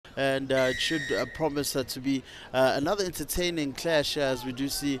and it should promise to be another entertaining clash, as we do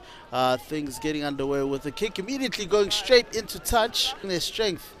see things getting underway with the kick immediately going straight into touch. Their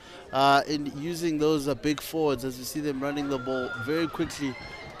strength in using those big forwards, as we see them running the ball very quickly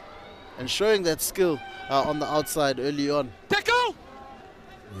and showing that skill on the outside early on. Tackle!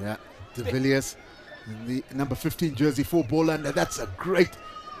 Yeah, De Villiers in the number 15 jersey for Boland, and that's a great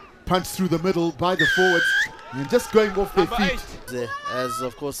punch through the middle by the forwards and just going off their feet. As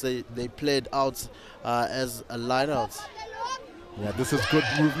of course they played out as a line out. Yeah, this is good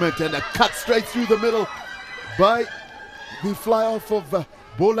movement and a cut straight through the middle by the fly off of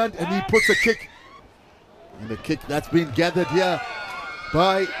Boland, and he puts a kick. And the kick that's been gathered here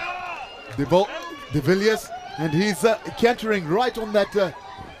by De Villiers, and he's cantering right on that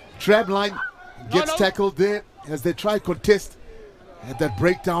tram line. Gets tackled there as they try contest at that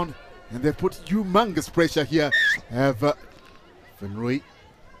breakdown, and they put humongous pressure here. Have Van Rooy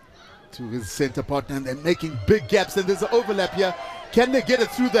to his center partner, and they're making big gaps, and there's an overlap here. Can they get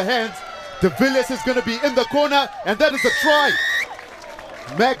it through the hands? De Villiers is going to be in the corner, and that is a try.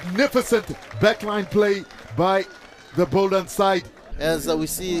 Magnificent backline play by the Boland side. As we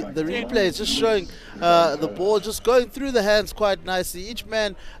see the replay just showing the ball just going through the hands quite nicely. Each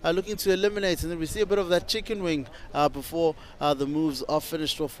man looking to eliminate, and then we see a bit of that chicken wing before the moves are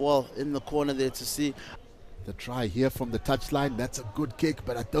finished off well in the corner there to see. The try here from the touchline, that's a good kick,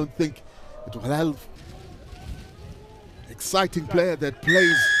 but I don't think it will help. Exciting player that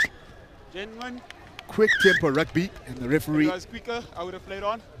plays Gentlemen, quick tempo rugby, and the referee if I was quicker, I would have played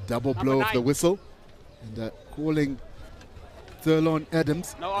on. double blow of the whistle and calling Thurlon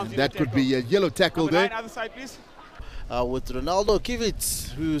Adams, and that could be a yellow tackle Number 9, there. other side, please. With Ronaldo Kivitz,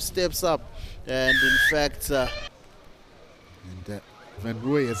 who steps up, and in fact Van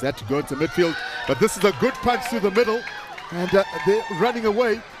Rooy has had to go into midfield, but this is a good punch through the middle, and they're running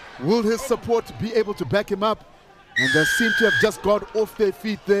away. Will his support be able to back him up? And they seem to have just got off their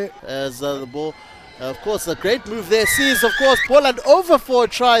feet there. as the ball, of course, a great move there. Sees, of course, Boland over for a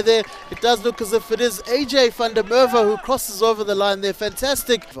try there. It does look as if it is AJ van der Merwe who crosses over the line there.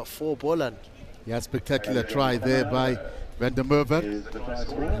 Fantastic for Boland. Yeah, spectacular try there by van der Merwe.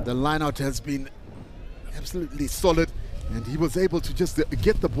 And the line-out has been absolutely solid, and he was able to just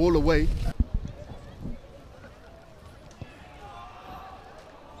get the ball away.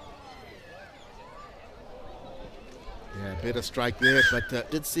 Yeah, better strike there,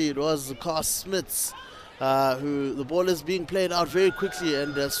 but Did see it was Carl Smits who the ball is being played out very quickly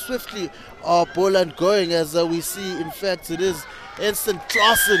and swiftly are Boland going, as we see in fact it is Instant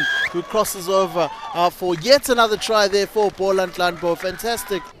Klassen who crosses over for yet another try there for Boland Landbou.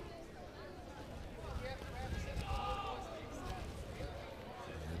 Fantastic.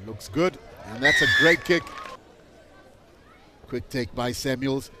 it looks good, and that's a great kick. Quick take by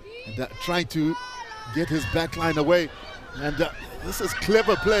Samuels, and trying to get his back line away. And this is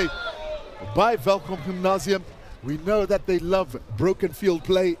clever play by Welkom Gimnasium. We know that they love broken field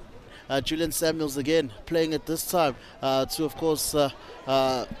play. Julian Samuels again playing it this time to, of course,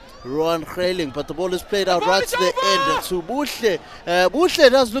 Rowan Greiling, but the ball is played out right to the end to Buhle. Buhle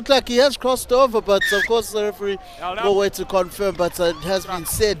does look like he has crossed over, but of course the referee no way to confirm, but it has been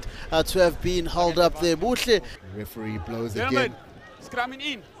said to have been held up there. Buhle. Referee blows Gentlemen, again, scrumming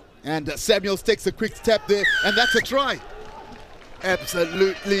in. and Samuels takes a quick step there, and that's a try.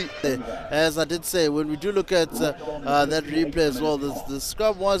 Absolutely. As I did say, when we do look at that replay as well, the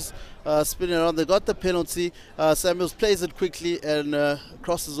scrum was spinning around. They got the penalty. Samuels plays it quickly and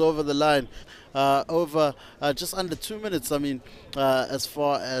crosses over the line. Over just under 2 minutes, I mean, as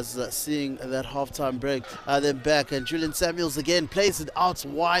far as seeing that halftime break. Then back, and Julian Samuels again plays it out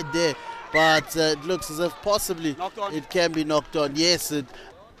wide there, but it looks as if possibly it can be knocked on. Yes, it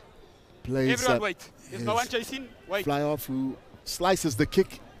Plays Everyone wait. There's no one chasing. Wait. fly off who slices the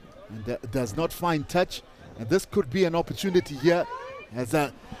kick and does not find touch, and this could be an opportunity here as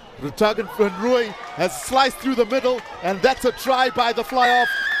Rutagan van Rooy has sliced through the middle, and that's a try by the fly off.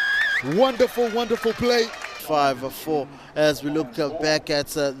 Wonderful, wonderful play. 5-4 as we look back at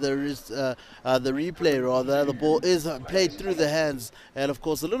the replay. Rather, the ball is played through the hands, and of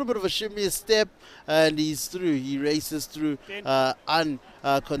course a little bit of a shimmy step, and he's through. He races through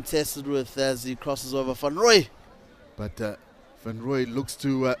uncontested with as he crosses over Van Rooy. But Van Rooy looks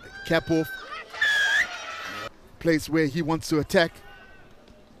to cap off place where he wants to attack.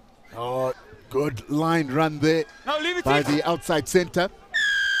 Oh, good line run there No, leave it by in. the outside center.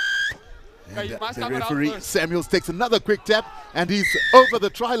 Okay, And you must the come around referee first. Samuels takes another quick tap, and he's over the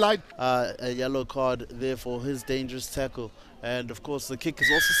try line. A yellow card there for his dangerous tackle, and of course the kick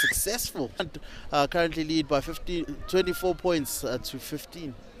is also successful. Currently lead by 24 points to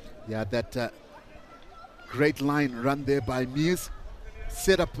 15. Yeah, that great line run there by Mies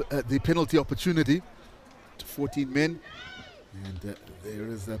set up the penalty opportunity to 14 men. And there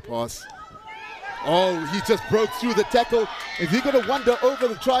is a pass. Oh, he just broke through the tackle. Is he going to wander over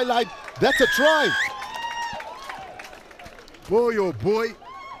the try line? That's a try. Boy, oh boy.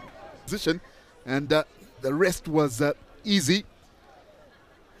 Position. And the rest was easy.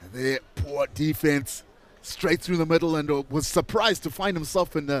 There, poor defense. Straight through the middle, and was surprised to find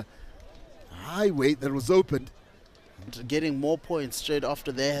himself in the highway that was opened. Getting more points straight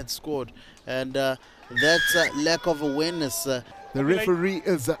after they had scored. And that lack of awareness. The referee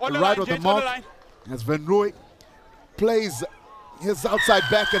is right on the mark as Van Rooy plays his outside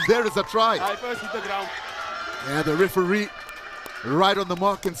back, and there is a try. Yeah, the referee right on the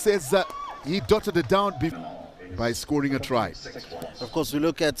mark and says he dotted it down by scoring a try. Of course, we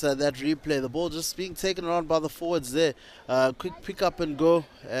look at that replay, the ball just being taken around by the forwards there. Quick pick up and go,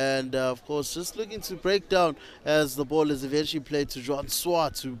 and of course just looking to break down as the ball is eventually played to Jean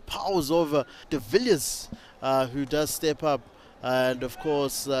Swart, who powers over De Villiers, who does step up. And of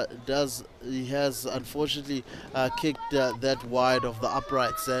course, he has unfortunately kicked that wide of the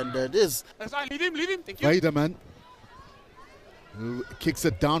uprights, and it is Leave him, thank you. Weideman, who kicks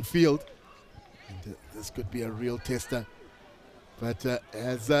it downfield. And, this could be a real tester, but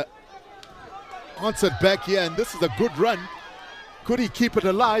has answered back here, and this is a good run. Could he keep it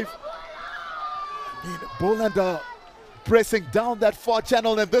alive? I mean, Boland are pressing down that far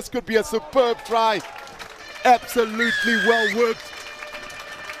channel, and this could be a superb try. Absolutely well worked,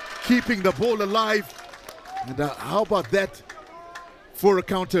 keeping the ball alive. And how about that for a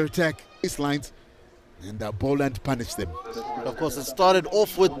counter-attack? Baselines, and Boland punished them. Of course, it started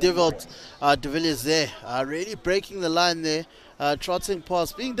off with De Villiers there, really breaking the line there, trotting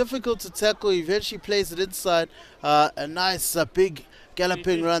past, being difficult to tackle. He eventually plays it inside. A nice big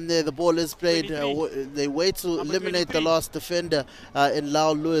galloping run there. The ball is played. They wait to eliminate the last defender in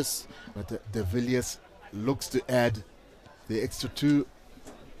Lau Lewis. But De Villiers looks to add the extra 2.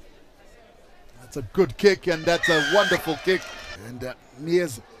 That's a good kick, and that's a wonderful kick. And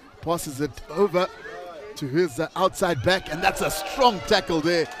Mies passes it over to his outside back, and that's a strong tackle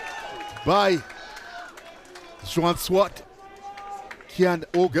there by Juan Swart, Kian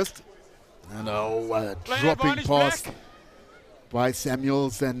August. And dropping pass by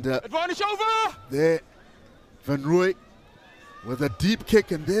Samuels, and Advantage over! There, Van Rooy with a deep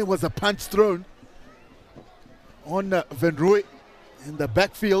kick, and there was a punch thrown on Van Rooy in the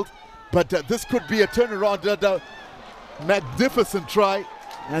backfield. But this could be a turnaround, a magnificent try,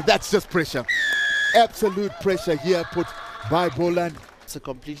 and that's just pressure. Absolute pressure here put by Boland.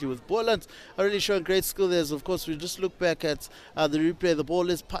 Completely with Boland really showing great skill there. Of course, we just look back at the replay. The ball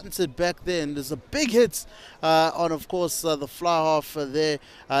is punted back there, and there's a big hit on, of course, the fly half there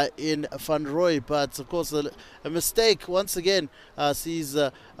in Van Rooy. But of course, a mistake once again sees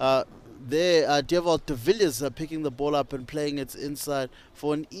there Dewald De Villiers picking the ball up and playing it inside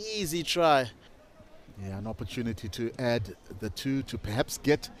for an easy try. Yeah, an opportunity to add the 2 to perhaps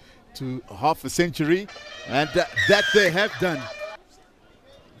get to half a century, and that they have done.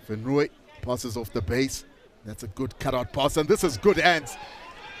 Van Rooy passes off the base. That's a good cutout pass, and this is good hands.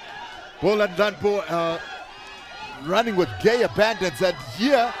 Boland Landbou running with gay abandons, and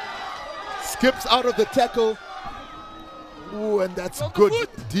here skips out of the tackle. Ooh, and that's good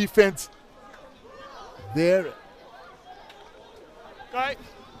defense there. Okay.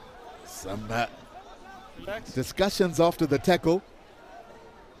 Some discussions after the tackle,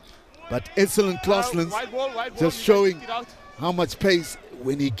 but excellent Clauslands just showing how much pace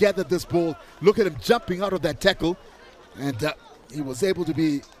when he gathered this ball. Look at him jumping out of that tackle, and he was able to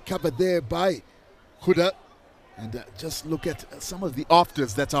be covered there by Huda. And just look at some of the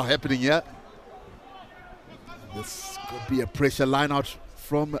afters that are happening here. This could be a pressure line out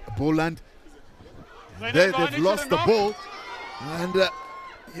from Boland. There they've lost the ball, and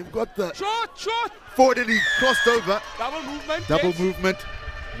you've got the short forward, and he crossed over. Double movement.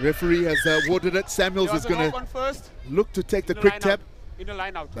 Referee has awarded it. Samuels is going to look to take the quick tap, in the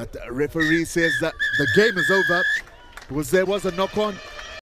line out. but the referee says that the game is over because there was a knock on.